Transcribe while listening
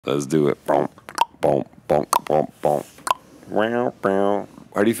Let's do it. Boom, boom, boom, boom, boom. Wow, wow.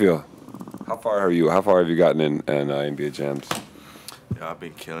 How do you feel? How far are you? How far have you gotten in NBA jams? Yeah, I've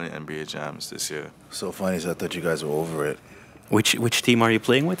been killing NBA jams this year. So funny is I thought you guys were over it. Which team are you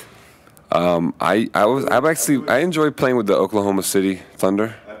playing with? I enjoy playing with the Oklahoma City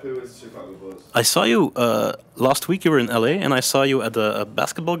Thunder. I play with Chicago Bulls. I saw you last week. You were in LA, and I saw you at a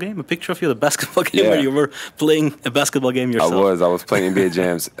basketball game. A picture of you at a basketball game where you were playing a basketball game yourself. I was playing NBA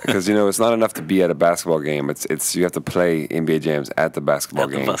jams because it's not enough to be at a basketball game. It's you have to play NBA jams at the basketball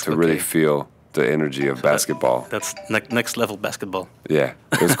game to really feel the energy of basketball. That's next level basketball. Yeah,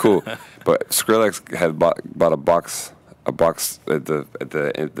 it was cool. But Skrillex had bought a box at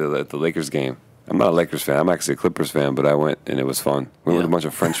the Lakers game. I'm not a Lakers fan. I'm actually a Clippers fan, but I went and it was fun. We went with a bunch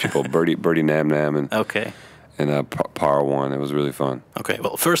of French people, Birdie Nam Nam and Par One. It was really fun. Okay,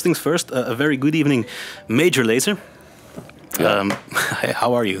 well, first things first. A very good evening, Major Lazer. Yeah.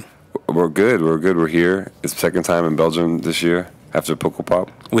 How are you? We're good. We're here. It's the second time in Belgium this year after Pukkelpop,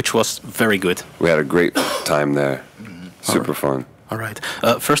 which was very good. We had a great time there. Super fun. All right.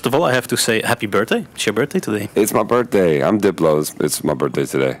 First of all, I have to say happy birthday. It's your birthday today. It's my birthday. I'm Diplo's. It's my birthday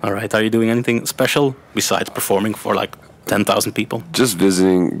today. All right. Are you doing anything special besides performing for like 10,000 people? Just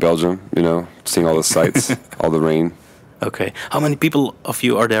visiting Belgium, seeing all the sights, all the rain. Okay. How many people of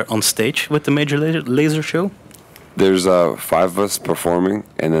you are there on stage with the Major Lazer show? There's 5 of us performing,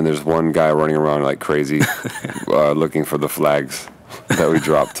 and then there's one guy running around like crazy looking for the flags that we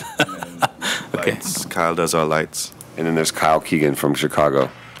dropped. Okay. Kyle does our lights. And then there's Kyle Keegan from Chicago,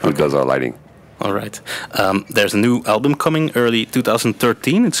 who does our lighting. All right. There's a new album coming early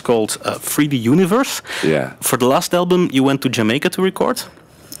 2013. It's called 3D Universe. Yeah. For the last album, you went to Jamaica to record.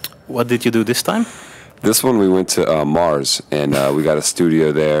 What did you do this time? This one, we went to Mars, and we got a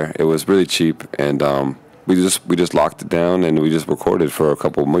studio there. It was really cheap, and we just locked it down, and we just recorded for a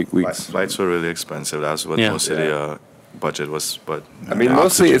couple of weeks. Flights were really expensive. That's what most of the budget was, but I mean,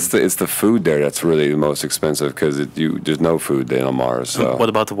 mostly it's the food there that's really the most expensive because there's no food there on Mars. So what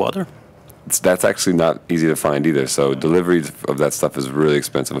about the water? That's actually not easy to find either. So delivery of that stuff is really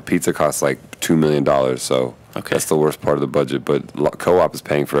expensive. A pizza costs like $2 million. So that's the worst part of the budget. But Co-op is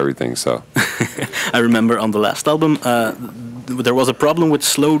paying for everything. So I remember on the last album there was a problem with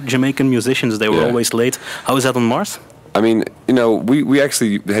slow Jamaican musicians. They were always late. How is that on Mars? I mean, we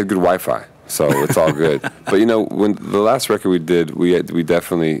actually had good Wi-Fi. So it's all good. But when the last record we did, we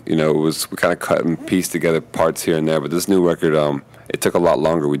definitely we kind of cut and pieced together parts here and there. But this new record, it took a lot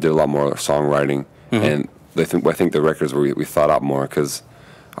longer. We did a lot more songwriting, and I think the records we thought out more because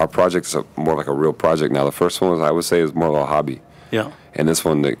our project is more like a real project now. The first one I would say is more of a hobby. Yeah. And this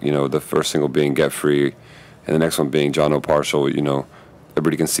one, the first single being Get Free, and the next one being John No Partial.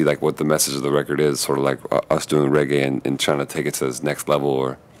 Everybody can see like what the message of the record is, sort of like us doing reggae and trying to take it to this next level,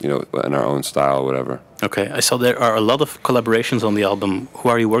 or in our own style, or whatever. Okay, I saw there are a lot of collaborations on the album. Who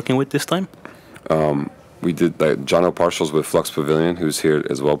are you working with this time? We did John O'Partials with Flux Pavilion, who's here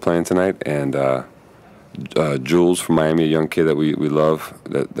as well playing tonight, and Jules from Miami, a young kid that we love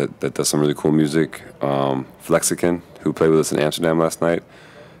that does some really cool music. Flexican, who played with us in Amsterdam last night.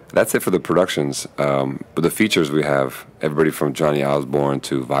 That's it for the productions. But the features we have everybody from Johnny Osborne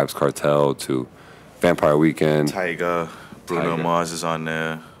to Vibes Cartel to Vampire Weekend. Tyga, Bruno Mars is on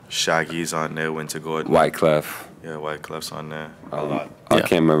there. Shaggy's on there. Winter Gordon. Wyclef. Yeah, Wyclef's on there. A lot. I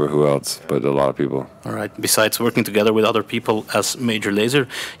can't remember who else, but a lot of people. All right. Besides working together with other people as Major Lazer,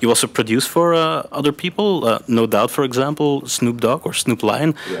 you also produce for other people. No Doubt, for example, Snoop Dogg or Snoop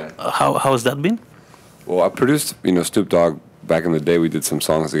Lion. Yeah. How has that been? Well, I produced Snoop Dogg back in the day. We did some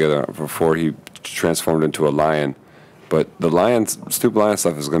songs together before he transformed into a lion. But the Snoop Lion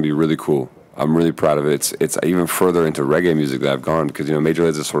stuff is going to be really cool. I'm really proud of it. It's even further into reggae music that I've gone because Major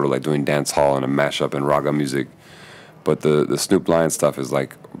Lazer is sort of like doing dance hall and a mashup and raga music, but the Snoop Lion stuff is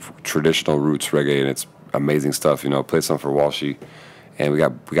like traditional roots reggae and it's amazing stuff. Played some for Walshy, and we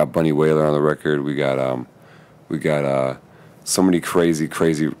got Bunny Wailer on the record. We got so many crazy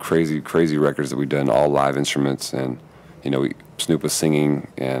records that we've done, all live instruments, and Snoop was singing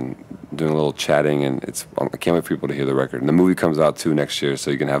and doing a little chatting, and I can't wait for people to hear the record. And the movie comes out too next year, so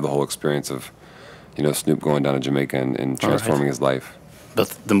you can have the whole experience of, Snoop going down to Jamaica and transforming his life.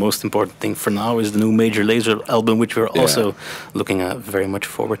 But the most important thing for now is the new Major Lazer album, which we're also looking very much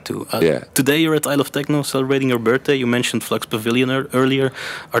forward to. Today you're at Isle of Techno celebrating your birthday. You mentioned Flux Pavilion earlier.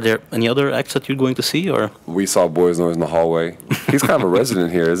 Are there any other acts that you're going to see? Or we saw Boys Noise in the hallway. He's kind of a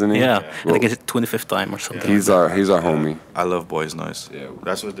resident here, isn't he? Yeah, I think it's 25th time or something. He's our homie. I love Boys Noise. Yeah,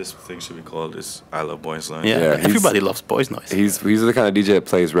 that's what this thing should be called. Is I love Boys Noise. Yeah, everybody loves Boys Noise. He's the kind of DJ that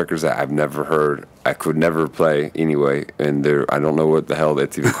plays records that I've never heard. I could never play anyway, and I don't know what the hell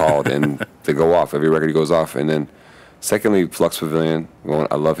it's even called, and they go off. Every record goes off, and then secondly, Flux Pavilion. Well,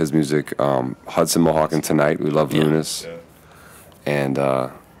 I love his music. Hudson Mohawk and Tonight. We love Lunas, and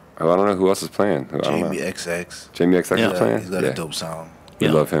I don't know who else is playing. Jamie XX. Jamie XX is playing. He's got a dope sound. We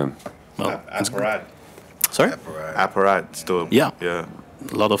love him. Well, Apparat. Sorry? Apparat, it's dope. Yeah. Yeah.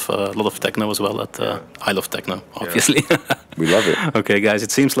 A lot of techno as well at I Love Techno, obviously. We love it. Okay, guys,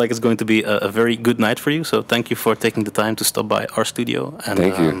 it seems like it's going to be a very good night for you. So thank you for taking the time to stop by our studio. And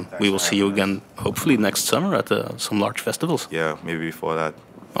thank you. We will see you again, hopefully next summer at some large festivals. Yeah, maybe before that.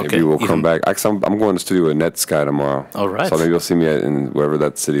 Okay. Maybe we'll come back. I'm going to the studio with Netsky tomorrow. All right. So maybe you'll see me in wherever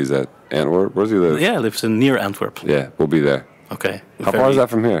that city is at. Antwerp? Where does he live? Yeah, he lives near Antwerp. Yeah, we'll be there. Okay. How far is that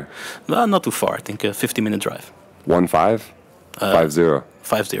from here? Not too far. I think a 50-minute drive. 1-5? 50?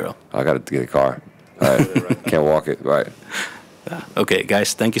 50. I got to get a car. All right. Can't walk it. Right. Okay,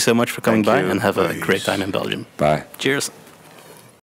 guys, thank you so much for coming by and have a great time in Belgium. Bye. Cheers.